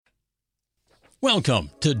Welcome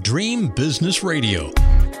to Dream Business Radio,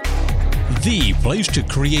 the place to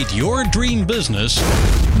create your dream business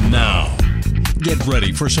now. Get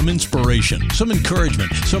ready for some inspiration, some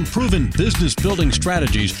encouragement, some proven business building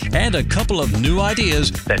strategies, and a couple of new ideas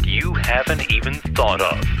that you haven't even thought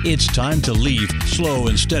of. It's time to leave slow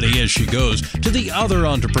and steady as she goes to the other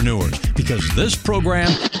entrepreneurs, because this program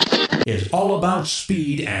is all about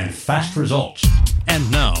speed and fast results. And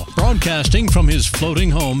now, broadcasting from his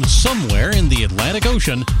floating home somewhere in the Atlantic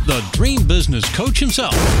Ocean, the Dream Business Coach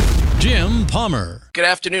himself, Jim Palmer. Good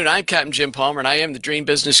afternoon. I'm Captain Jim Palmer, and I am the Dream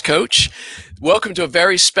Business Coach. Welcome to a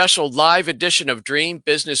very special live edition of Dream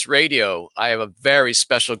Business Radio. I have a very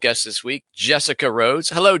special guest this week, Jessica Rhodes.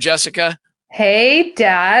 Hello, Jessica. Hey,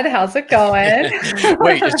 Dad. How's it going?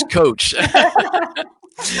 Wait, it's Coach.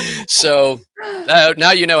 So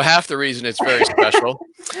now you know half the reason it's very special.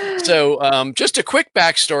 So just a quick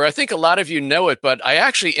backstory. I think a lot of you know it, but I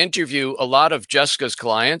actually interview a lot of Jessica's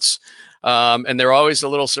clients, and they're always a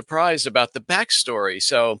little surprised about the backstory.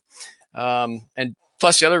 So, and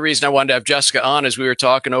plus the other reason I wanted to have Jessica on is we were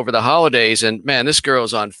talking over the holidays, and man, this girl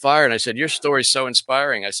is on fire. And I said, your story's so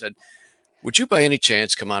inspiring. I said, would you by any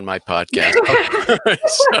chance come on my podcast?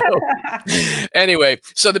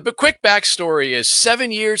 So the quick backstory is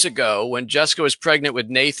 7 years ago when Jessica was pregnant with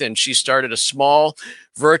Nathan, she started a small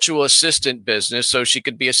virtual assistant business so she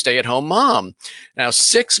could be a stay-at-home mom. Now,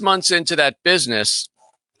 6 months into that business,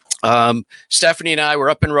 Stephanie and I were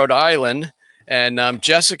up in Rhode Island, and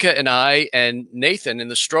Jessica and I and Nathan in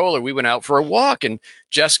the stroller, we went out for a walk, and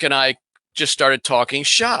Jessica and I just started talking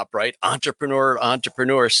shop, right?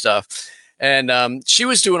 Entrepreneur stuff. And she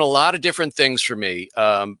was doing a lot of different things for me,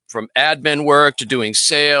 from admin work to doing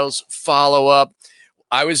sales, follow-up.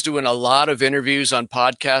 I was doing a lot of interviews on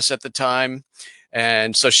podcasts at the time.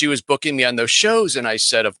 And so she was booking me on those shows. And I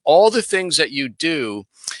said, of all the things that you do,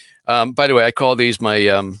 by the way, I call these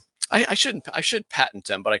my, I should patent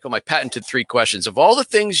them, but I call my patented 3 questions. Of all the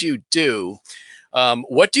things you do,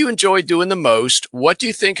 what do you enjoy doing the most? What do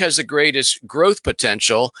you think has the greatest growth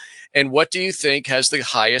potential? And what do you think has the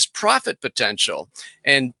highest profit potential?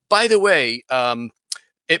 And by the way,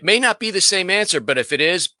 it may not be the same answer, but if it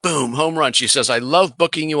is, boom, home run. She says, I love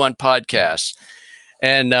booking you on podcasts.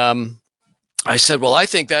 And I said, well, I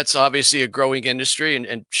think that's obviously a growing industry.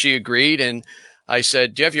 And she agreed. And I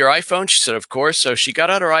said, do you have your iPhone? She said, of course. So she got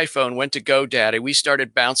out her iPhone, went to GoDaddy. We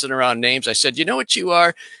started bouncing around names. I said, you know what you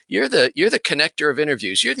are? You're the connector of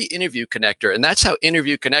interviews. You're the interview connector. And that's how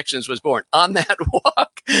Interview Connections was born, on that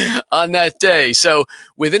walk, on that day. So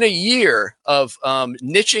within a year of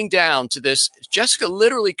niching down to this, Jessica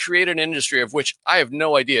literally created an industry of which I have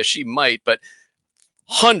no idea. She might, but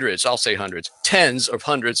hundreds, I'll say hundreds, tens of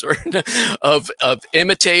hundreds of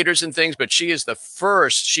imitators and things, but she is the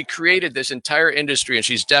first. She created this entire industry, and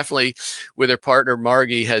she's definitely, with her partner,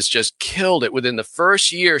 Margie, has just killed it. Within the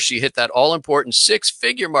first year, she hit that all-important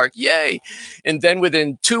 6-figure mark. Yay. And then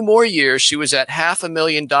within 2 more years, she was at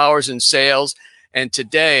 $500,000 in sales. And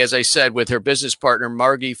today, as I said, with her business partner,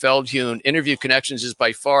 Margie Feldhune, Interview Connections is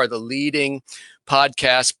by far the leading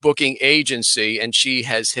podcast booking agency, and she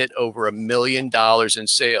has hit over $1 million in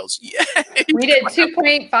sales. Yay! We did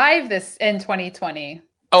 2.5 this in 2020.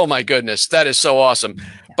 Oh my goodness, that is so awesome.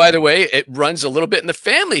 By the way, it runs a little bit in the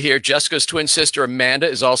family here. Jessica's twin sister, Amanda,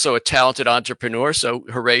 is also a talented entrepreneur. So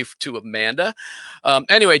hooray to Amanda.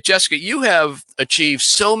 Anyway, Jessica, you have achieved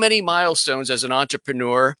so many milestones as an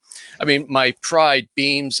entrepreneur. I mean, my pride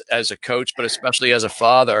beams as a coach, but especially as a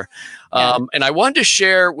father. And I wanted to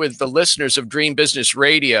share with the listeners of Dream Business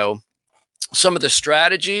Radio some of the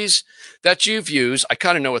strategies that you've used. I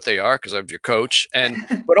kind of know what they are because I'm your coach.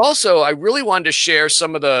 But also I really wanted to share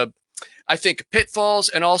some of the, I think, pitfalls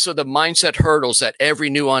and also the mindset hurdles that every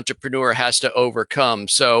new entrepreneur has to overcome.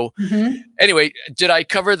 So anyway, I think I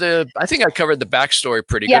covered the backstory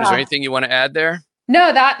pretty good. Is there anything you want to add there?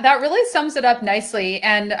 No, that really sums it up nicely.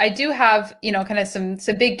 And I do have, kind of some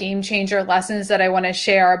big game changer lessons that I want to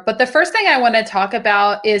share. But the first thing I want to talk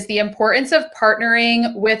about is the importance of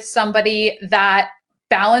partnering with somebody that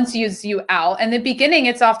balances you out. In the beginning,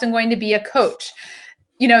 it's often going to be a coach.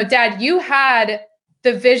 Dad, you had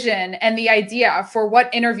the vision and the idea for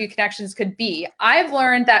what Interview Connections could be. I've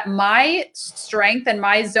learned that my strength and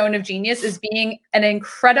my zone of genius is being an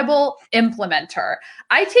incredible implementer.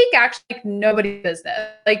 I take actually like nobody's business.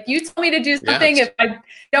 Like, you tell me to do something, if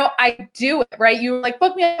I do it, right? You like,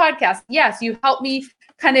 book me a podcast. Yes, you help me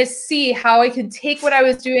kind of see how I could take what I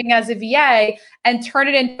was doing as a VA and turn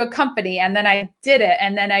it into a company. And then I did it,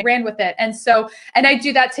 and then I ran with it. And I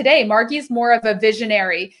do that today. Margie's more of a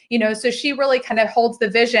visionary, so she really kind of holds the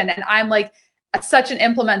vision. And I'm like, such an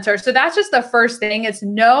implementer. So that's just the first thing, is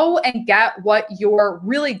know and get what you're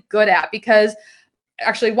really good at. Because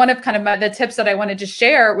actually, one of kind of the tips that I wanted to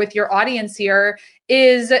share with your audience here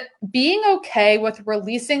is being okay with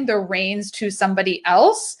releasing the reins to somebody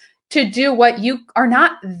else to do what you are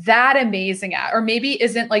not that amazing at, or maybe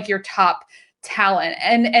isn't like your top talent.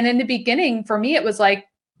 And in the beginning, for me, it was like,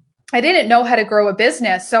 I didn't know how to grow a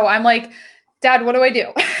business. So I'm like, Dad, what do I do?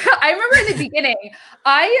 I remember in the beginning,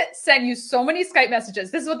 I sent you so many Skype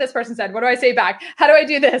messages. This is what this person said. What do I say back? How do I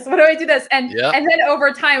do this? What do I do this? And then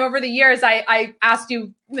over time, over the years, I asked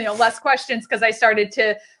you, less questions because I started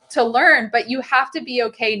to learn. But you have to be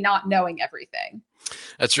okay not knowing everything.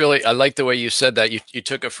 That's really, I like the way you said that. You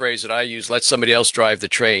took a phrase that I use, let somebody else drive the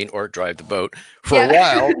train or drive the boat for a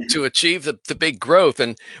while to achieve the big growth.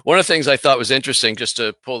 And one of the things I thought was interesting, just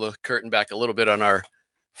to pull the curtain back a little bit on our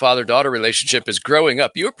father-daughter relationship, is growing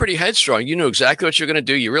up, you were pretty headstrong. You knew exactly what you're going to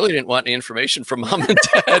do. You really didn't want any information from mom and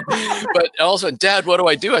dad. But also, Dad, what do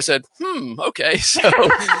I do? I said, okay. So,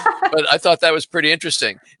 but I thought that was pretty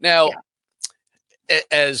interesting. Now,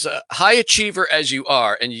 as a high achiever as you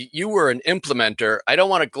are, and you were an implementer, I don't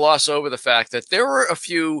want to gloss over the fact that there were a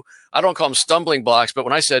few, I don't call them stumbling blocks, but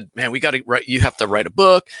when I said, man, we got to write, you have to write a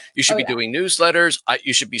book, you should be doing newsletters,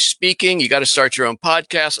 you should be speaking, you got to start your own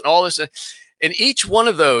podcast and all this. And each one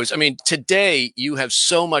of those, I mean, today you have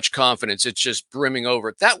so much confidence, it's just brimming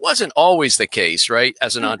over. That wasn't always the case, right?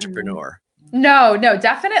 As an entrepreneur. No,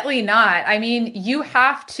 definitely not. I mean, you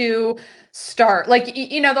have to start, like,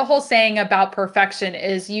 the whole saying about perfection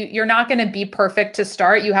is you're not going to be perfect to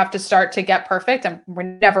start. You have to start to get perfect, and we're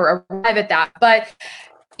never arrive at that. But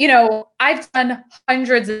I've done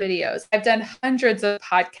hundreds of videos. I've done hundreds of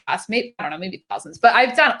podcasts, maybe thousands, but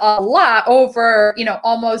I've done a lot over,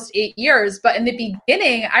 almost 8 years. But in the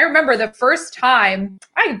beginning, I remember the first time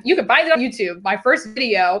you could find it on YouTube, my first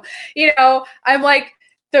video, I'm like,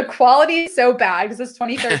 the quality is so bad because it's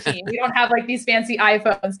 2013. We don't have like these fancy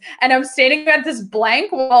iPhones. And I'm standing at this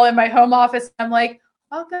blank wall in my home office. I'm like,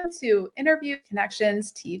 welcome to Interview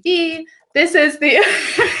Connections TV. This is the...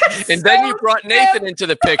 And then you brought Nathan into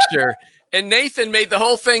the picture. And Nathan made the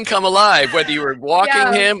whole thing come alive, whether you were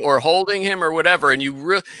walking him or holding him or whatever. And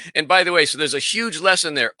and by the way, so there's a huge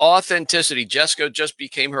lesson there. Authenticity. Jessica just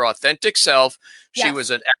became her authentic self. She was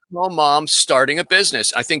an at-home mom starting a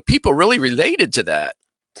business. I think people really related to that.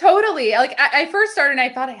 Totally. Like I first started and I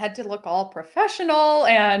thought I had to look all professional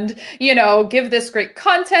and, give this great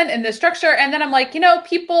content and this structure. And then I'm like,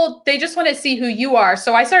 people, they just want to see who you are.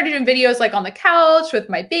 So I started doing videos like on the couch with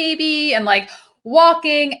my baby and like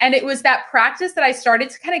walking. And it was that practice that I started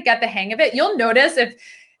to kind of get the hang of it. You'll notice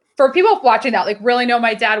for people watching that, like really know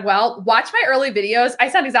my dad well, watch my early videos. I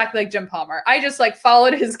sound exactly like Jim Palmer. I just like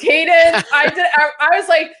followed his cadence. I was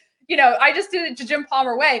like, I just did it to Jim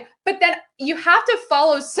Palmer way. But then you have to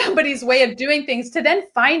follow somebody's way of doing things to then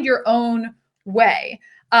find your own way.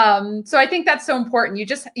 So I think that's so important.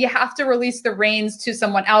 You have to release the reins to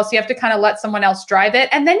someone else. You have to kind of let someone else drive it.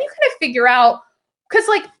 And then you kind of figure out, because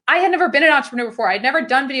like I had never been an entrepreneur before. I'd never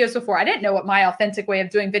done videos before. I didn't know what my authentic way of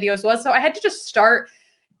doing videos was. So I had to just start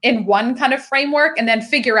in one kind of framework and then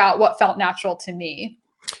figure out what felt natural to me.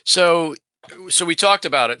 So we talked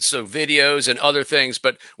about it, so videos and other things,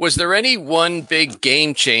 but was there any one big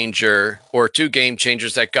game changer or two game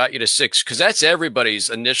changers that got you to 6? Because that's everybody's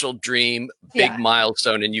initial dream, big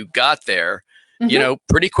milestone, and you got there,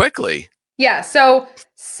 pretty quickly. Yeah. So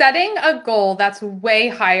setting a goal that's way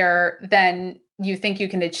higher than you think you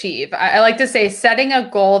can achieve. I like to say setting a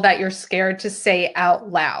goal that you're scared to say out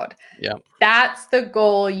loud. Yeah. That's the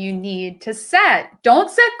goal you need to set. Don't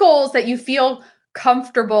set goals that you feel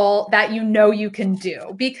comfortable that you can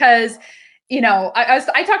do, because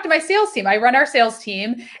I talk to my sales team. I run our sales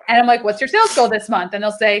team and I'm like, what's your sales goal this month? And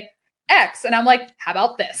they'll say X. And I'm like, how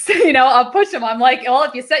about this? I'll push them. I'm like, well,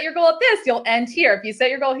 if you set your goal at this, you'll end here. If you set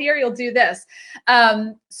your goal here, you'll do this.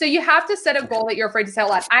 So you have to set a goal that you're afraid to set out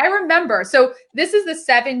loud. I remember, so this is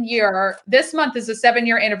this month is the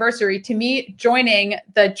 7-year anniversary to me joining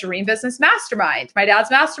the Dream Business Mastermind, my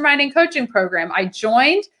dad's mastermind and coaching program. I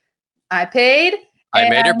joined, I paid. I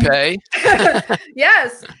made her pay.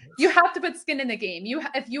 Yes. You have to put skin in the game.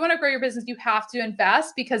 If you want to grow your business, you have to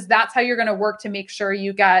invest, because that's how you're going to work to make sure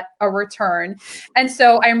you get a return. And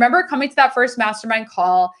so I remember coming to that first mastermind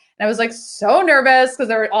call and I was like so nervous because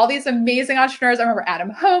there were all these amazing entrepreneurs. I remember Adam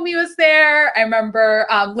Homey was there. I remember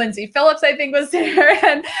Lindsay Phillips, I think, was there.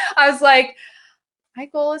 And I was like, my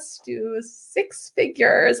goal is to do 6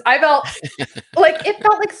 figures. I felt it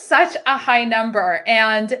felt like such a high number.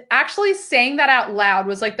 And actually saying that out loud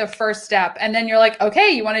was like the first step. And then you're like, okay,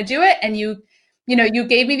 you want to do it. And you you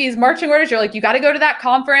gave me these marching orders. You're like, you got to go to that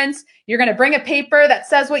conference. You're going to bring a paper that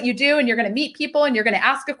says what you do, and you're going to meet people, and you're going to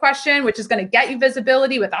ask a question, which is going to get you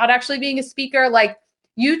visibility without actually being a speaker. Like,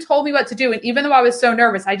 you told me what to do. And even though I was so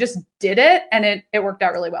nervous, I just did it, and it worked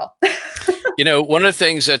out really well. One of the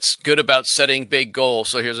things that's good about setting big goals.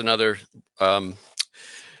 So here's another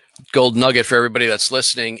gold nugget for everybody that's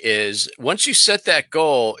listening is once you set that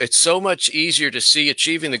goal, it's so much easier to see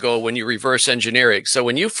achieving the goal when you reverse engineer it. So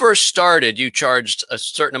when you first started, you charged a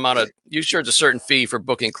certain fee for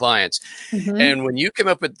booking clients. Mm-hmm. And when you came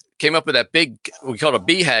up with that big, we call it a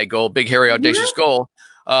BHAG goal, big, hairy, audacious goal.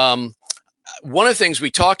 One of the things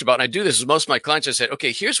we talked about, and I do this with most of my clients, I said,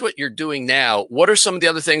 okay, here's what you're doing now. What are some of the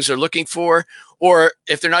other things they're looking for? Or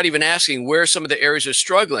if they're not even asking, where are some of the areas they're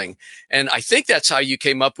struggling? And I think that's how you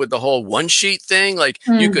came up with the whole one sheet thing. Like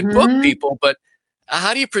you could book people, but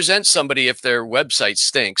how do you present somebody if their website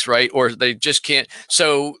stinks, right? Or they just can't.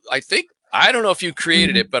 So I don't know if you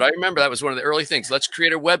created it, but I remember that was one of the early things. Let's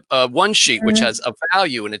create a one sheet, which has a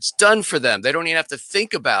value and it's done for them. They don't even have to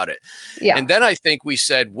think about it. Yeah. And then I think we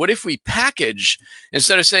said, what if we package,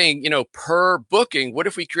 instead of saying, per booking, what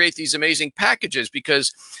if we create these amazing packages?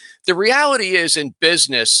 Because the reality is in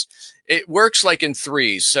business, it works like in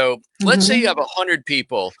threes. So let's say you have 100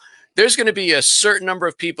 people. There's going to be a certain number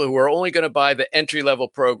of people who are only going to buy the entry-level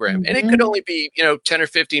program. And it could only be, 10 or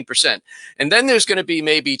 15%. And then there's going to be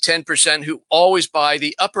maybe 10% who always buy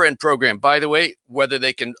the upper end program. By the way, whether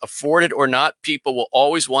they can afford it or not, people will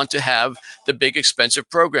always want to have the big expensive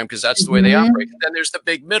program because that's the way they operate. And then there's the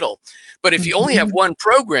big middle. But if you only have one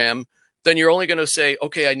program, then you're only going to say,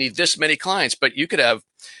 okay, I need this many clients. But you could have,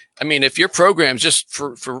 if your program just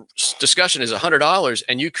for discussion is $100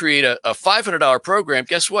 and you create a $500 program,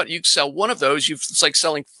 guess what? You sell one of those, it's like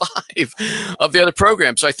selling 5 of the other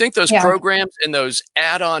programs. So I think those programs and those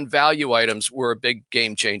add-on value items were a big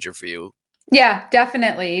game changer for you. Yeah,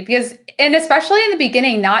 definitely. And especially in the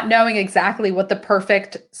beginning, not knowing exactly what the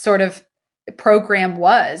perfect sort of program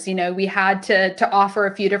was, we had to offer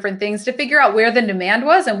a few different things to figure out where the demand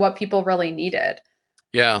was and what people really needed.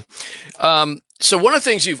 Yeah. So one of the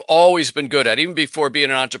things you've always been good at, even before being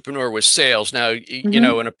an entrepreneur, was sales. Now,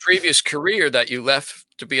 in a previous career that you left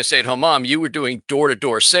to be a stay-at-home mom, you were doing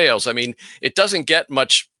door-to-door sales. It doesn't get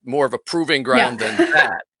much more of a proving ground than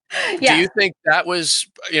that. Do you think that was,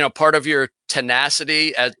 part of your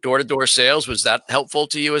tenacity at door-to-door sales? Was that helpful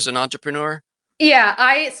to you as an entrepreneur? Yeah,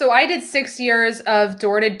 I did 6 years of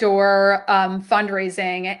door-to-door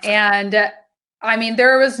fundraising, and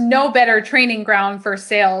there was no better training ground for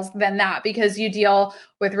sales than that, because you deal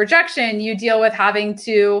with rejection, you deal with having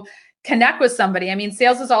to connect with somebody.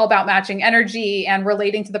 Sales is all about matching energy and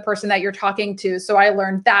relating to the person that you're talking to. So I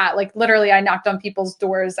learned that, like, literally I knocked on people's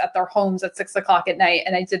doors at their homes at 6 o'clock at night.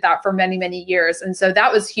 And I did that for many, many years. And so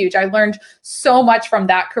that was huge. I learned so much from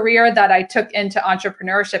that career that I took into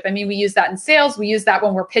entrepreneurship. We use that in sales. We use that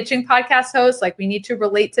when we're pitching podcast hosts. Like, we need to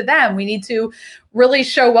relate to them. We need to really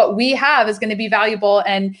show what we have is going to be valuable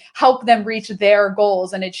and help them reach their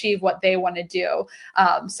goals and achieve what they want to do.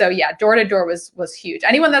 So yeah, door to door was huge.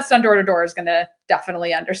 Anyone that's done door to door is going to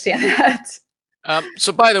definitely understand that.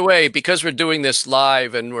 So by the way, because we're doing this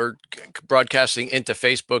live and we're broadcasting into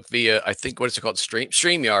Facebook via, I think, what is it called?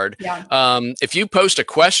 StreamYard. Yeah. If you post a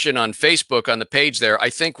question on Facebook on the page there, I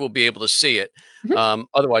think we'll be able to see it.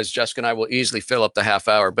 Otherwise, Jessica and I will easily fill up the half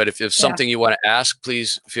hour. But if there's something you want to ask,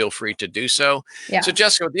 please feel free to do so. Yeah. So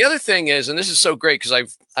Jessica, the other thing is, and this is so great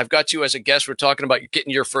because I've got you as a guest. We're talking about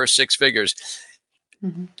getting your first 6 figures.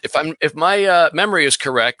 If my memory is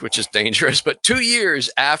correct, which is dangerous, but 2 years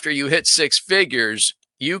after you hit 6 figures,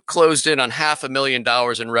 you closed in on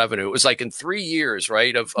 $500,000 in revenue. It was like in 3 years,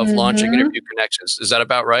 right, of launching Interview Connections. Is that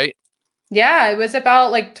about right? Yeah, it was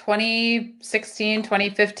about like 2016,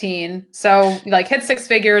 2015. So like hit 6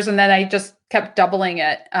 figures, and then I just kept doubling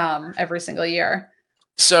it every single year.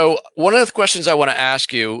 So one of the questions I want to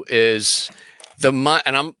ask you is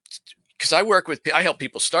because I help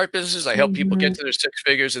people start businesses. I help people get to their 6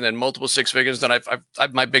 figures and then multiple 6 figures. Then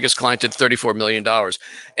I've my biggest client did $34 million.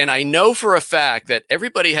 And I know for a fact that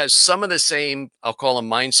everybody has some of the same, I'll call them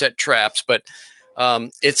mindset traps, but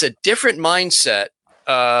it's a different mindset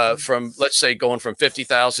from, let's say, going from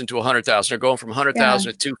 50,000 to 100,000 or going from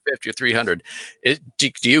 100,000 to 250 or 300.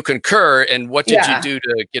 Do you concur? And what did you do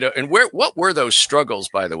to and what were those struggles,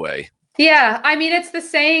 by the way? Yeah, it's the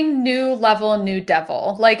saying, new level, new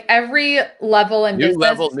devil. Like every level in business. New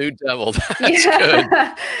level, new devil. That's good.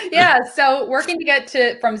 Yeah. So working to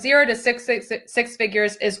get from 0 to six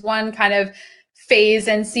figures is one kind of phase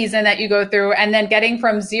and season that you go through. And then getting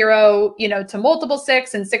from 0, to multiple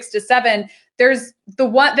 6 and 6 to 7,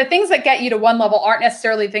 the things that get you to one level aren't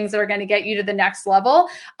necessarily things that are going to get you to the next level.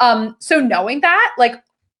 So knowing that, like,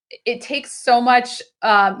 it takes so much,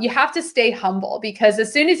 you have to stay humble, because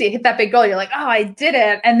as soon as you hit that big goal, you're like, oh, I did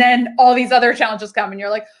it. And then all these other challenges come and you're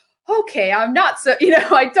like, okay, I'm not so,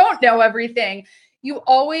 I don't know everything. You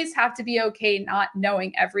always have to be okay not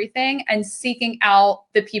knowing everything and seeking out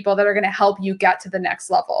the people that are going to help you get to the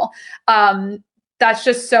next level. That's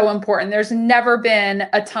just so important. There's never been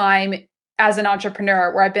a time as an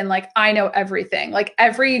entrepreneur where I've been like, I know everything. Like,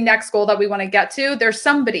 every next goal that we want to get to, there's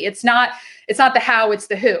somebody. It's not the how, it's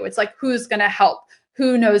the who. It's like, who's going to help?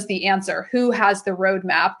 Who knows the answer? Who has the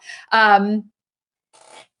roadmap?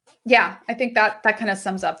 Yeah, I think that kind of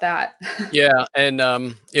sums up that. Yeah. And,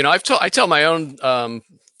 I tell my own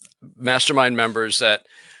mastermind members that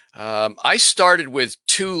I started with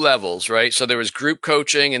 2 levels, right? So there was group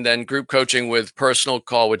coaching and then group coaching with personal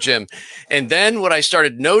call with Jim. And then what I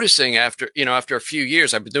started noticing after a few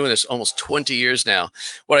years, I've been doing this almost 20 years now.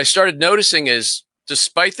 What I started noticing is,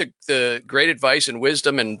 despite the great advice and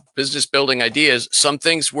wisdom and business building ideas, some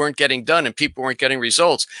things weren't getting done and people weren't getting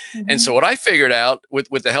results. Mm-hmm. And so what I figured out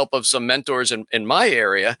with the help of some mentors in my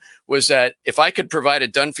area was that if I could provide a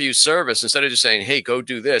done for you service, instead of just saying, hey, go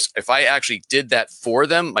do this, if I actually did that for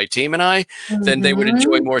them, my team and I, mm-hmm. then they would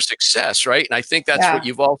enjoy more success, right? And I think that's what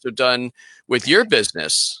you've also done with your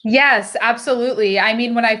business. Yes, absolutely. I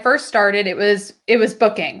mean, when I first started, it was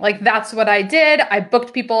booking. Like, that's what I did. I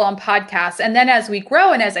booked people on podcasts. And then as we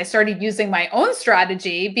grow and as I started using my own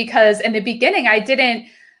strategy, because in the beginning, I didn't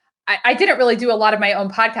really do a lot of my own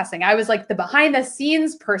podcasting. I was like the behind the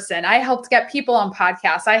scenes person. I helped get people on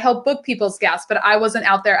podcasts. I helped book people's guests, but I wasn't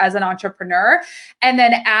out there as an entrepreneur. And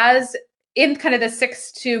then as in kind of the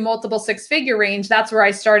 6 to multiple 6-figure range, that's where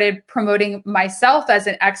I started promoting myself as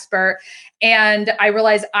an expert. And I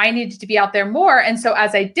realized I needed to be out there more. And so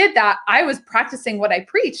as I did that, I was practicing what I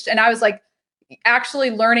preached. And I was like, actually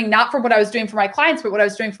learning not from what I was doing for my clients, but what I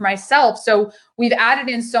was doing for myself. So we've added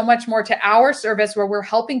in so much more to our service where we're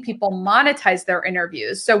helping people monetize their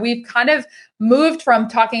interviews. So we've kind of moved from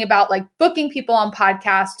talking about like booking people on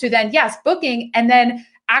podcasts to then, yes, booking, and then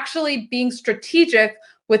actually being strategic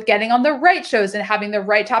with getting on the right shows and having the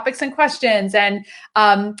right topics and questions and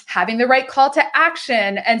having the right call to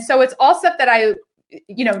action. And so it's all stuff that I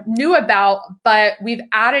knew about, but we've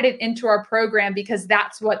added it into our program because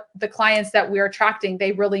that's what the clients that we're attracting,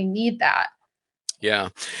 they really need that. Yeah.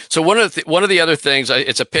 So one of the other things,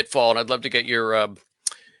 it's a pitfall, and I'd love to get your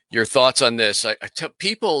thoughts on this. I tell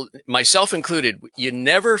people, myself included, you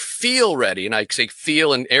never feel ready. And I say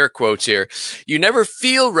feel in air quotes here. You never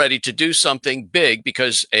feel ready to do something big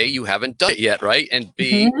because A, you haven't done it yet, right? And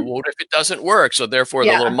B, what if it doesn't work? So therefore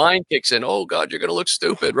the little mind kicks in, oh God, you're going to look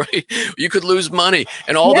stupid, right? You could lose money.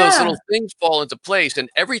 And all those little things fall into place. And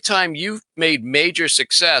every time you've made major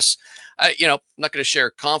success, I'm not going to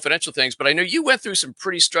share confidential things, but I know you went through some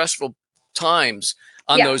pretty stressful times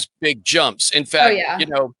on those big jumps. In fact,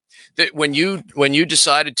 that when you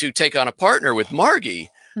decided to take on a partner with Margie,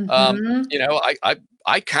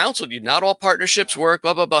 I counseled you. Not all partnerships work,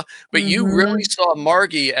 blah, blah, blah. But you really saw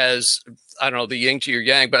Margie as, I don't know, the yin to your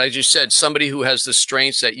yang, but I just said somebody who has the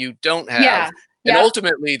strengths that you don't have. Yeah. And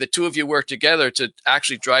ultimately, the two of you work together to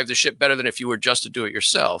actually drive the ship better than if you were just to do it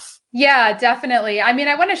yourself. Yeah, definitely. I mean,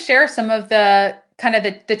 I want to share some of the kind of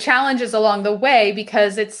the challenges along the way,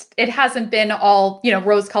 because it hasn't been all,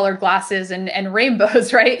 rose-colored glasses and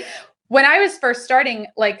rainbows, right? When I was first starting,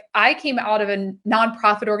 like, I came out of a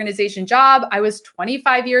nonprofit organization job. I was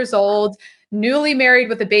 25 years old, newly married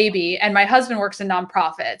with a baby, and my husband works in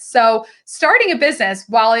nonprofits. So starting a business,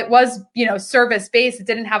 while it was, service-based, it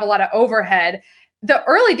didn't have a lot of overhead. The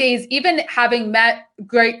early days, even having met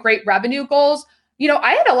great revenue goals,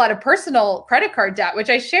 I had a lot of personal credit card debt,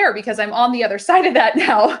 which I share because I'm on the other side of that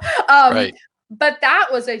now. Right. But that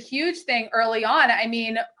was a huge thing early on. I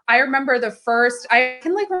mean, I remember I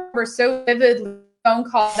can remember so vividly phone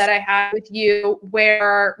call that I had with you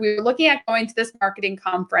where we were looking at going to this marketing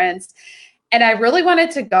conference, and I really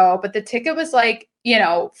wanted to go, but the ticket was like,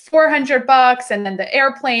 $400, and then the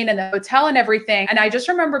airplane and the hotel and everything. And I just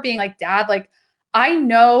remember being like, Dad, like, I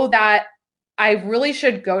know that I really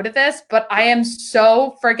should go to this, but I am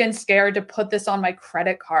so friggin' scared to put this on my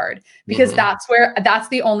credit card, because that's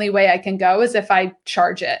the only way I can go is if I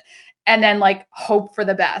charge it and then hope for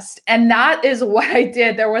the best. And that is what I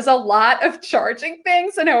did. There was a lot of charging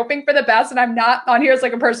things and hoping for the best. And I'm not on here as a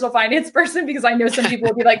personal finance person, because I know some people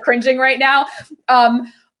will be cringing right now.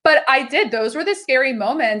 But I did. Those were the scary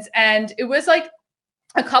moments. And it was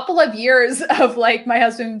a couple of years of my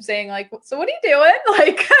husband saying so what are you doing?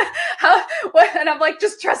 And I'm like,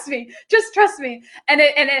 just trust me, just trust me. And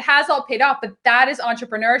it has all paid off, but that is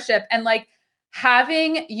entrepreneurship. And like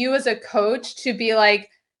having you as a coach to be like,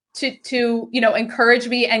 to, you know, encourage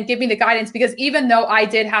me and give me the guidance, because even though I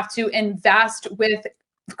did have to invest with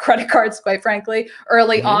credit cards, quite frankly,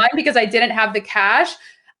 early on, because I didn't have the cash,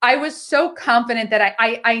 I was so confident that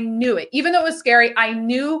I knew it. Even though it was scary, I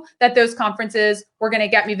knew that those conferences were going to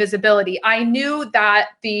get me visibility. I knew that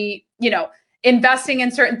the, you know, investing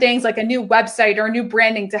in certain things like a new website or a new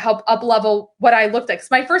branding to help up level what I looked like. So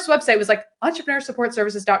my first website was like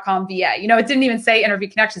entrepreneursupportservices.com VA. You know, it didn't even say interview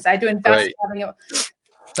connections. I had to invest in having it.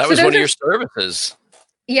 That was one of your services.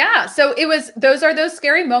 Yeah. So those are those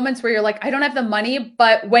scary moments where you're like, I don't have the money,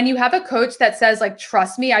 but when you have a coach that says like,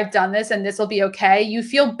 trust me, I've done this and this will be okay, you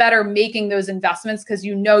feel better making those investments because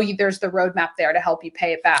you know there's the roadmap there to help you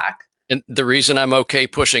pay it back. And the reason I'm okay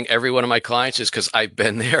pushing every one of my clients is because I've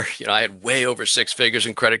been there. You know, I had way over 6 figures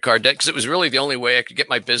in credit card debt because it was really the only way I could get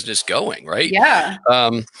my business going, right? Yeah.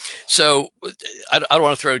 So I don't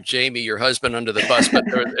want to throw Jamie, your husband, under the bus, but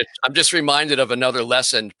I'm just reminded of another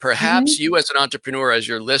lesson. Perhaps you as an entrepreneur, as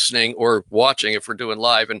you're listening or watching, if we're doing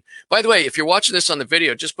live. And by the way, if you're watching this on the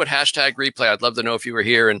video, just put #replay. I'd love to know if you were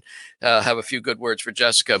here and have a few good words for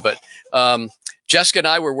Jessica. But Jessica and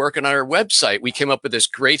I were working on our website. We came up with this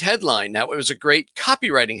great headline. Now, it was a great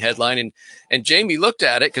copywriting headline. And Jamie looked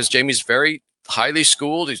at it because Jamie's very highly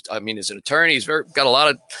schooled. He's an attorney. He's got a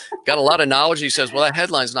lot of knowledge. He says, well, that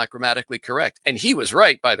headline's not grammatically correct. And he was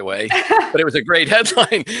right, by the way, but it was a great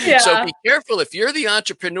headline. Yeah. So be careful if you're the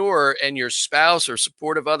entrepreneur and your spouse or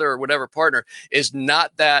supportive other or whatever partner is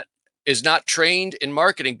not trained in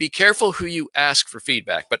marketing. Be careful who you ask for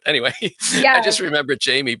feedback. But anyway, yeah. I just remember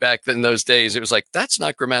Jamie back in those days. It was like, that's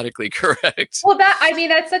not grammatically correct. Well,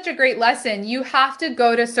 that's such a great lesson. You have to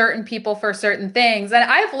go to certain people for certain things. And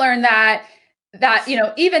I've learned that, you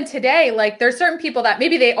know, even today, like there's certain people that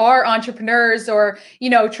maybe they are entrepreneurs or, you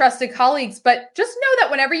know, trusted colleagues, but just know that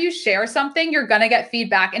whenever you share something, you're going to get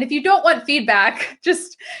feedback. And if you don't want feedback,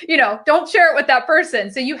 just, you know, don't share it with that person.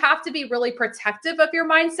 So you have to be really protective of your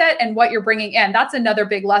mindset and what you're bringing in. That's another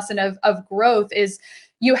big lesson of growth is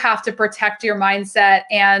you have to protect your mindset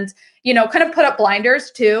and, you know, kind of put up blinders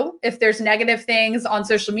too. If there's negative things on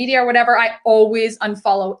social media or whatever, I always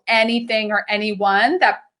unfollow anything or anyone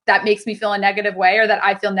that makes me feel a negative way or that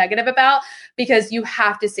I feel negative about, because you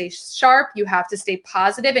have to stay sharp, you have to stay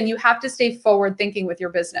positive, and you have to stay forward thinking with your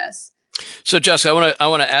business. So Jessica, I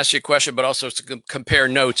want to ask you a question, but also to compare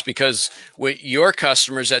notes, because your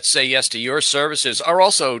customers that say yes to your services are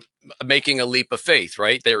also making a leap of faith,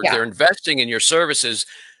 right? They're investing in your services,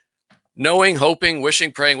 knowing, hoping,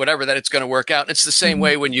 wishing, praying, whatever, that it's going to work out. It's the same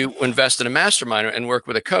way when you invest in a mastermind and work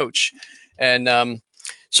with a coach. And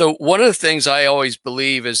so one of the things I always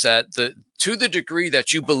believe is that to the degree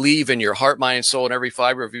that you believe in your heart, mind, and soul, and every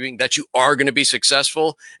fiber of your being, that you are going to be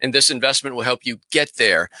successful, and this investment will help you get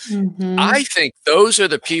there. I think those are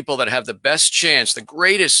the people that have the best chance, the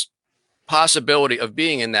greatest possibility of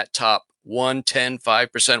being in that top 1, 10,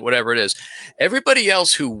 5%, whatever it is. Everybody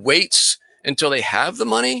else who waits until they have the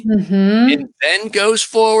money and then goes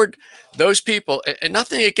forward, those people, and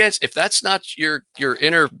nothing against, if that's not your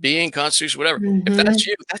inner being, constitution, whatever, if that's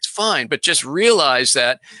you, that's fine. But just realize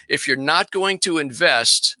that if you're not going to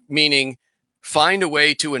invest, meaning find a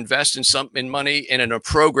way to invest in money and in a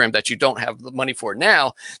program that you don't have the money for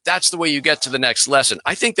now, that's the way you get to the next lesson.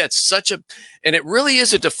 I think that's and it really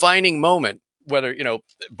is a defining moment, whether, you know,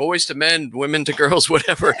 boys to men, women to girls,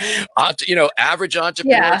 whatever, you know, average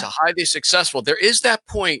entrepreneur to highly successful. There is that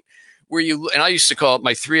point where and I used to call it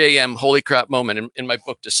my 3 a.m. holy crap moment in my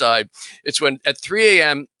book, Decide. It's when at 3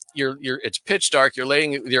 a.m. it's pitch dark. You're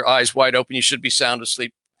laying with your eyes wide open. You should be sound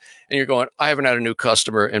asleep. And you're going, I haven't had a new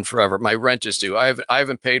customer in forever. My rent is due. I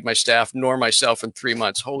haven't paid my staff nor myself in 3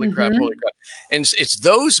 months. Holy crap, holy crap. And it's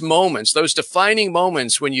those moments, those defining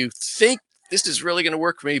moments when you think this is really going to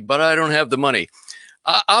work for me, but I don't have the money.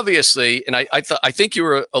 Obviously, and I think you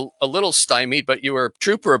were a little stymied, but you were a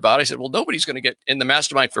trooper about it. I said, well, nobody's going to get in the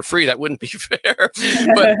mastermind for free. That wouldn't be fair.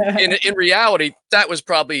 But in reality, that was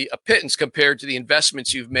probably a pittance compared to the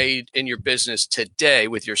investments you've made in your business today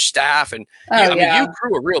with your staff. And you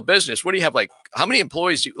grew a real business. What do you have? Like, how many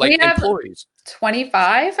employees do you like? Employees?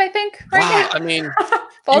 25, I think. Right now. I mean, you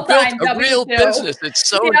built a real business. It's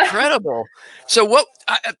so incredible. So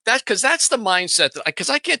because that's the mindset because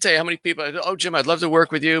I can't tell you how many people, oh, Jim, I'd love to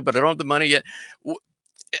work with you, but I don't have the money yet.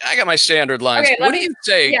 I got my standard lines. Okay, what do you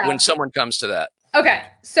say when someone comes to that? Okay.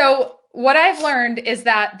 So what I've learned is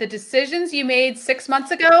that the decisions you made 6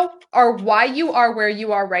 months ago are why you are where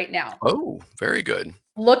you are right now. Oh, very good.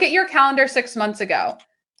 Look at your calendar 6 months ago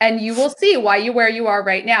and you will see why you where you are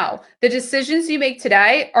right now. The decisions you make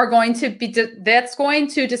today are going to be that's going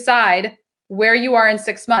to decide where you are in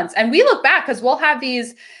 6 months. And we look back because we'll have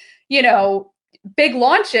these, big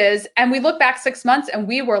launches, and we look back 6 months and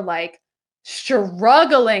we were like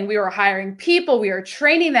struggling. We were hiring people, we were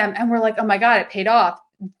training them, and we're like, oh my God, it paid off.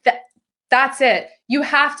 That's it. You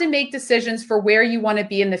have to make decisions for where you want to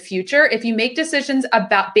be in the future. If you make decisions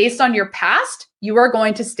based on your past, you are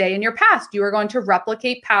going to stay in your past. You are going to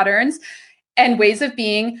replicate patterns and ways of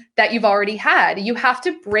being that you've already had. You have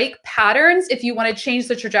to break patterns if you want to change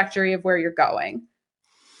the trajectory of where you're going.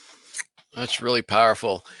 That's really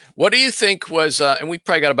powerful. What do you think was, and we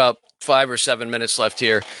probably got about 5 or 7 minutes left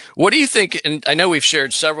here. What do you think? And I know we've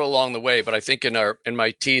shared several along the way, but I think in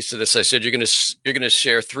my tease to this, I said you're going to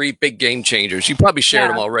share 3 big game changers. You probably shared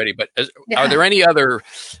them already, but are there any other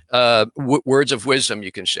words of wisdom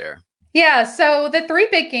you can share? Yeah. So the 3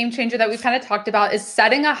 big game changer that we've kind of talked about is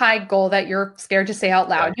setting a high goal that you're scared to say out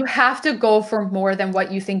loud. You have to go for more than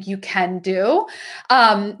what you think you can do.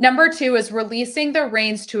 Number 2 is releasing the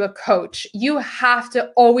reins to a coach. You have to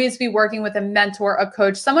always be working with a mentor, a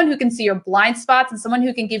coach, someone who can see your blind spots and someone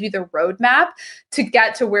who can give you the roadmap to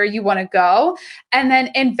get to where you want to go. And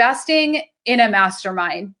then investing in a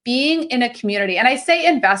mastermind, being in a community. And I say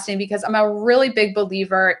investing because I'm a really big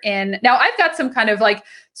believer in, now I've got some kind of like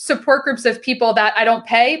support groups of people that I don't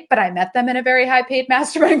pay, but I met them in a very high paid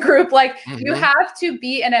mastermind group. Like you have to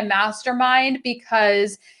be in a mastermind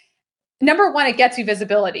because number 1, it gets you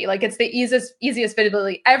visibility. Like it's the easiest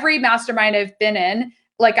visibility. Every mastermind I've been in,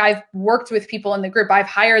 like I've worked with people in the group. I've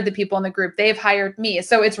hired the people in the group. They've hired me.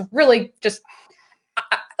 So it's really just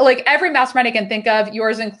like every mastermind I can think of,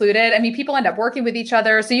 yours included. I mean, people end up working with each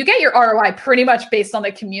other. So you get your ROI pretty much based on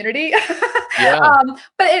the community.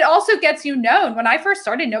 But it also gets you known. When I first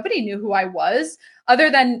started, nobody knew who I was other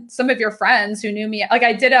than some of your friends who knew me. Like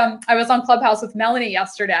I did, I was on Clubhouse with Melanie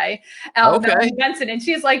yesterday, Melanie Benson, and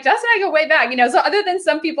she's like, Justin, I go way back, so other than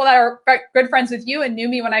some people that are good friends with you and knew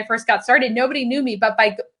me when I first got started, nobody knew me. But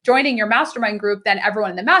by joining your mastermind group, then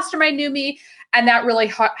everyone in the mastermind knew me. And that really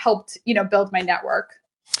helped, build my network.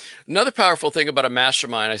 Another powerful thing about a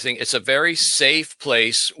mastermind, I think it's a very safe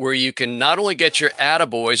place where you can not only get your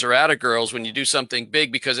attaboys or attagirls when you do something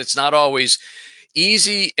big, because it's not always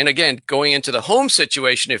easy. And again, going into the home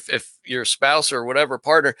situation, if your spouse or whatever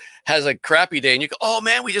partner has a crappy day and you go, oh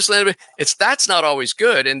man, we just landed, that's not always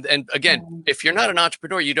good. And again, if you're not an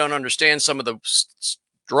entrepreneur, you don't understand some of the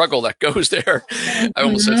struggle that goes there. I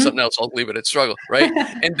almost said something else. I'll leave it at struggle. Right.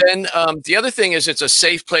 And then the other thing is it's a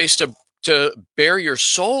safe place to bare your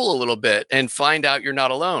soul a little bit and find out you're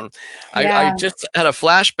not alone. I just had a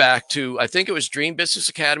flashback to, I think it was Dream Business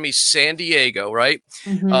Academy, San Diego, right?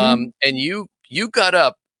 And you got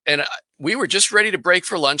up and we were just ready to break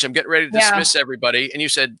for lunch. I'm getting ready to dismiss everybody. And you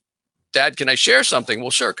said, Dad, can I share something?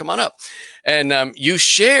 Well, sure. Come on up. And you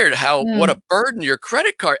shared what a burden your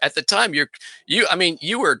credit card at the time.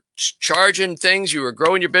 You were charging things. You were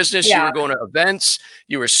growing your business. You were going to events.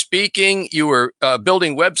 You were speaking. You were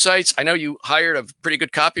building websites. I know you hired a pretty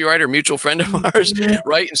good copywriter, mutual friend of ours,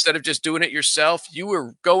 right? Instead of just doing it yourself, you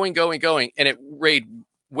were going, and it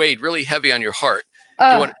weighed really heavy on your heart. Do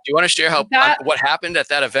you want to share what happened at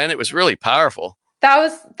that event? It was really powerful. That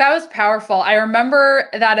was powerful. I remember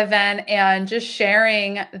that event and just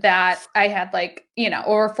sharing that I had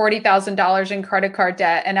over $40,000 in credit card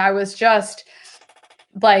debt. And I was just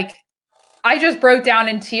like, I just broke down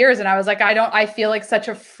in tears and I was like, I feel like such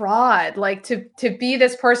a fraud, like to be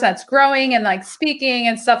this person that's growing and like speaking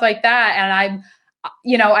and stuff like that. And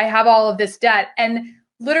I have all of this debt. And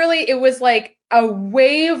literally it was like a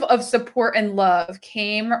wave of support and love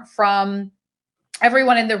came from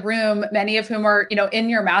everyone in the room, many of whom are, in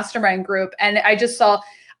your mastermind group. And I just saw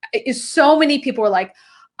so many people were like,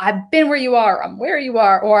 I've been where you are, I'm where you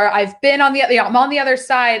are, or I've been on I'm on the other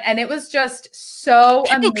side. And it was just so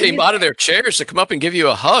people amazing. Came out of their chairs to come up and give you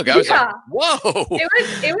a hug. I was like, whoa.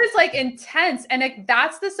 It was like intense. And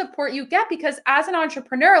that's the support you get, because as an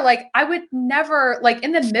entrepreneur, like I would never, like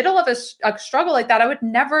in the middle of a struggle like that, I would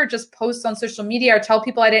never just post on social media or tell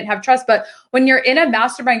people I didn't have trust. But when you're in a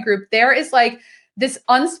mastermind group, there is like this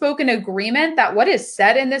unspoken agreement that what is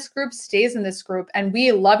said in this group stays in this group, and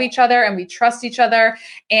we love each other and we trust each other.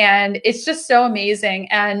 And it's just so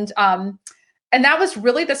amazing. And that was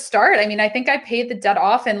really the start. I mean, I think I paid the debt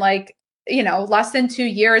off in less than 2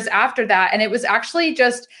 years after that. And it was actually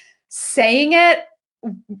just saying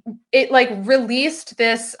it like released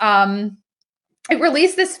this, it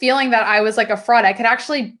released this feeling that I was like a fraud. I could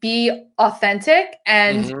actually be authentic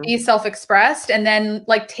and be self-expressed and then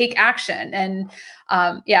like take action. And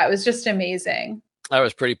it was just amazing. That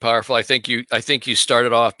was pretty powerful. I think you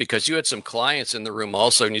started off because you had some clients in the room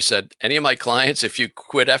also, and you said, "Any of my clients, if you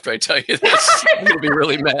quit after I tell you this, you'll be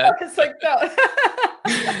really mad." It's like, no.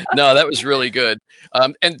 No, that was really good.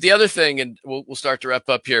 And the other thing, and we'll start to wrap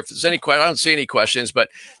up here. If there's any questions, I don't see any questions, but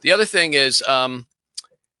the other thing is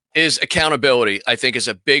accountability. I think is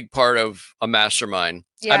a big part of a mastermind.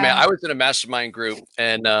 Yeah. I mean, I was in a mastermind group,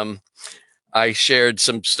 and I shared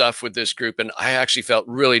some stuff with this group, and I actually felt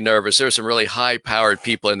really nervous. There were some really high-powered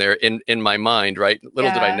people in there in my mind, right?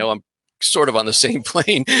 Little did I know I'm sort of on the same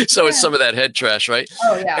plane. So it's some of that head trash, right?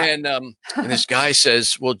 Oh, yeah. And this guy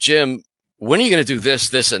says, "Well, Jim, when are you going to do this,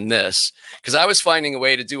 this, and this?" Because I was finding a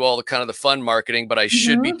way to do all the kind of the fun marketing, but I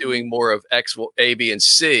should be doing more of X, A, B, and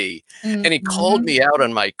C. And he called me out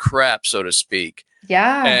on my crap, so to speak.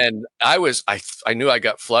 Yeah. And I knew I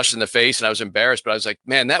got flushed in the face and I was embarrassed, but I was like,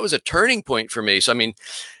 man, that was a turning point for me. So, I mean,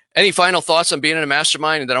 any final thoughts on being in a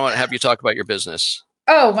mastermind? And then I want to have you talk about your business.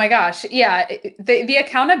 Oh my gosh. Yeah. The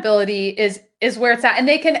accountability is where it's at. And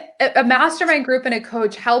a mastermind group and a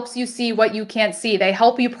coach helps you see what you can't see. They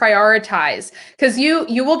help you prioritize because you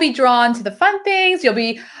will be drawn to the fun things.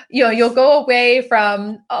 You'll go away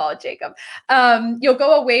from, oh, Jacob, you'll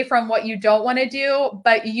go away from what you don't want to do,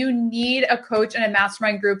 but you need a coach and a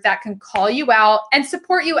mastermind group that can call you out and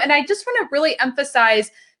support you. And I just want to really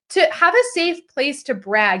emphasize to have a safe place to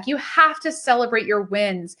brag. You have to celebrate your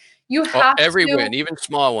wins. You have every win, even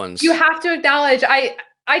small ones. You have to acknowledge. I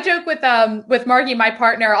joke with Margie, my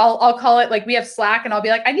partner. I'll call it like we have Slack, and I'll be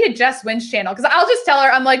like, I need a Jess Wins channel because I'll just tell her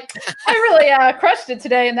I'm like, I really crushed it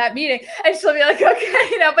today in that meeting, and she'll be like,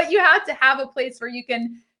 okay, But you have to have a place where you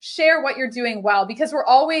can share what you're doing well because we're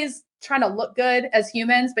always trying to look good as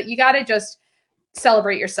humans, but you got to just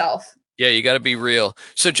celebrate yourself. Yeah, you got to be real.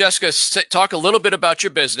 So, Jessica, talk a little bit about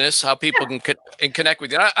your business, how people can connect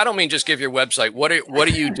with you. I don't mean just give your website. What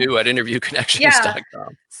do you do at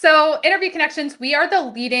interviewconnections.com? So, Interview Connections, we are the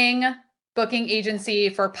leading booking agency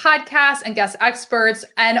for podcasts and guest experts.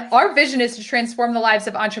 And our vision is to transform the lives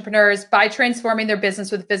of entrepreneurs by transforming their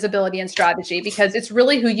business with visibility and strategy, because it's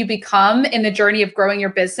really who you become in the journey of growing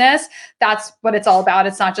your business. That's what it's all about.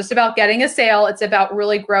 It's not just about getting a sale. It's about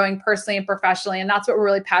really growing personally and professionally. And that's what we're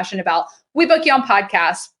really passionate about. We book you on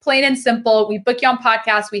podcasts, plain and simple. We book you on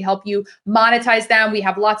podcasts. We help you monetize them. We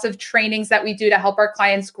have lots of trainings that we do to help our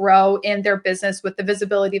clients grow in their business with the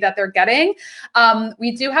visibility that they're getting.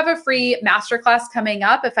 We do have a free masterclass coming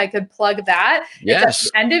up, if I could plug that. Yes. It's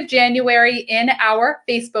at the end of January in our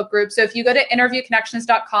Facebook group. So if you go to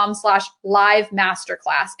interviewconnections.com/live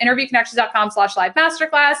masterclass, interviewconnections.com/live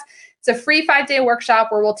masterclass, it's a free 5-day workshop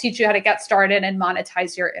where we'll teach you how to get started and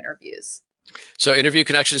monetize your interviews. So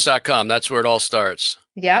interviewconnections.com, that's where it all starts.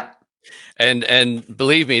 Yep. And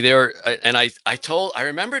believe me, I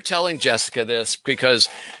remember telling Jessica this because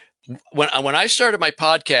when I started my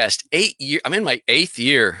podcast, I'm in my 8th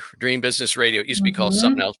year, Dream Business Radio. It used to be called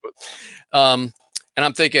something else, but and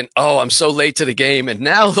I'm thinking, oh, I'm so late to the game. And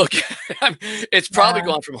now look, it's probably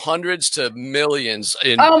gone from hundreds to millions.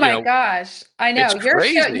 Oh my gosh. I know. It's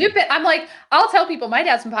crazy. I'm like, I'll tell people my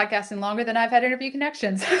dad's been podcasting longer than I've had Interview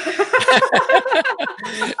Connections.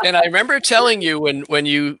 And I remember telling you when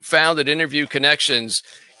you founded Interview Connections,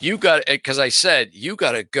 you got, because I said, you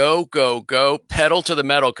got to go, pedal to the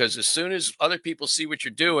metal. Because as soon as other people see what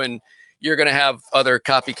you're doing, you're going to have other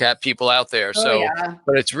copycat people out there.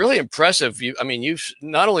 But it's really impressive. You've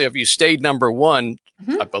not only have you stayed number one,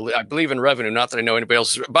 I believe in revenue, not that I know anybody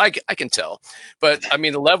else, but I can tell. But I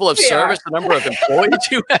mean, the level of service, the number of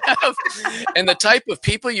employees you have, and the type of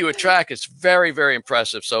people you attract is very, very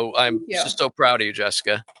impressive. So I'm just so proud of you,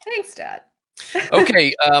 Jessica. Thanks, Dad.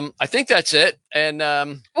 Okay, I think that's it. And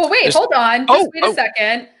well, wait, hold on. Just wait a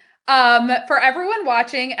second. For everyone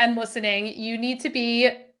watching and listening, you need to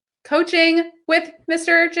be coaching with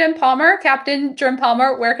Mr. Jim Palmer, Captain Jim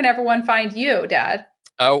Palmer. Where can everyone find you, Dad?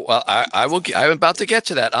 Oh, well, I will. I'm about to get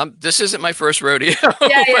to that. This isn't my first rodeo.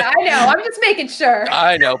 Yeah, I know. I'm just making sure.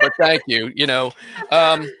 I know, but thank you.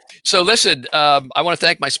 So listen, I want to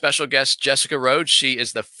thank my special guest, Jessica Rhodes. She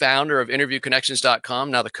is the founder of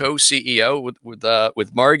InterviewConnections.com, now the co-CEO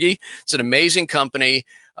with Margie. It's an amazing company.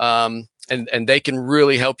 And they can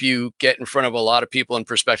really help you get in front of a lot of people and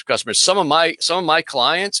prospective customers. Some of my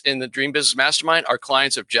clients in the Dream Business Mastermind are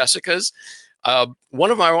clients of Jessica's.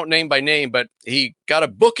 One of them I won't name by name, but he got a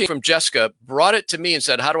booking from Jessica, brought it to me and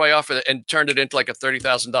said, how do I offer that? And turned it into like a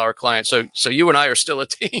 $30,000 client. So you and I are still a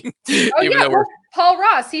team. Paul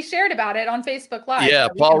Ross, he shared about it on Facebook Live. Yeah,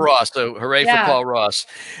 Paul Ross. So hooray for Paul Ross.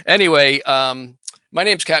 Anyway, My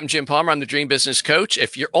name's Captain Jim Palmer. I'm the Dream Business Coach.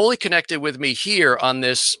 If you're only connected with me here on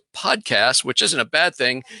this podcast, which isn't a bad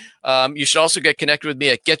thing, you should also get connected with me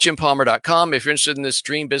at getjimpalmer.com. If you're interested in this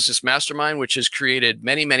Dream Business Mastermind, which has created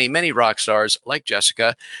many, many, many rock stars like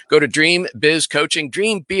Jessica, go to Dream Biz Coaching,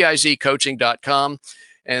 dreambizcoaching.com.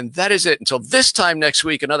 And that is it. Until this time next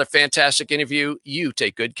week, another fantastic interview. You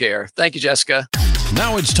take good care. Thank you, Jessica.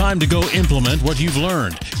 Now it's time to go implement what you've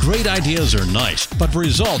learned. Great ideas are nice, but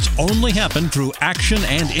results only happen through action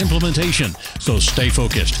and implementation. So stay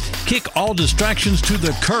focused. Kick all distractions to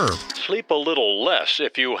the curb. Sleep a little less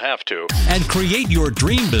if you have to. And create your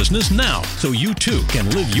dream business now so you too can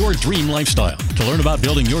live your dream lifestyle. To learn about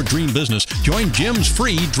building your dream business, join Jim's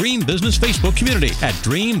free Dream Business Facebook community at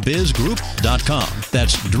dreambizgroup.com.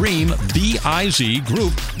 That's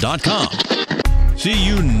dreambizgroup.com. See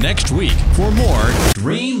you next week for more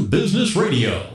Dream Business Radio.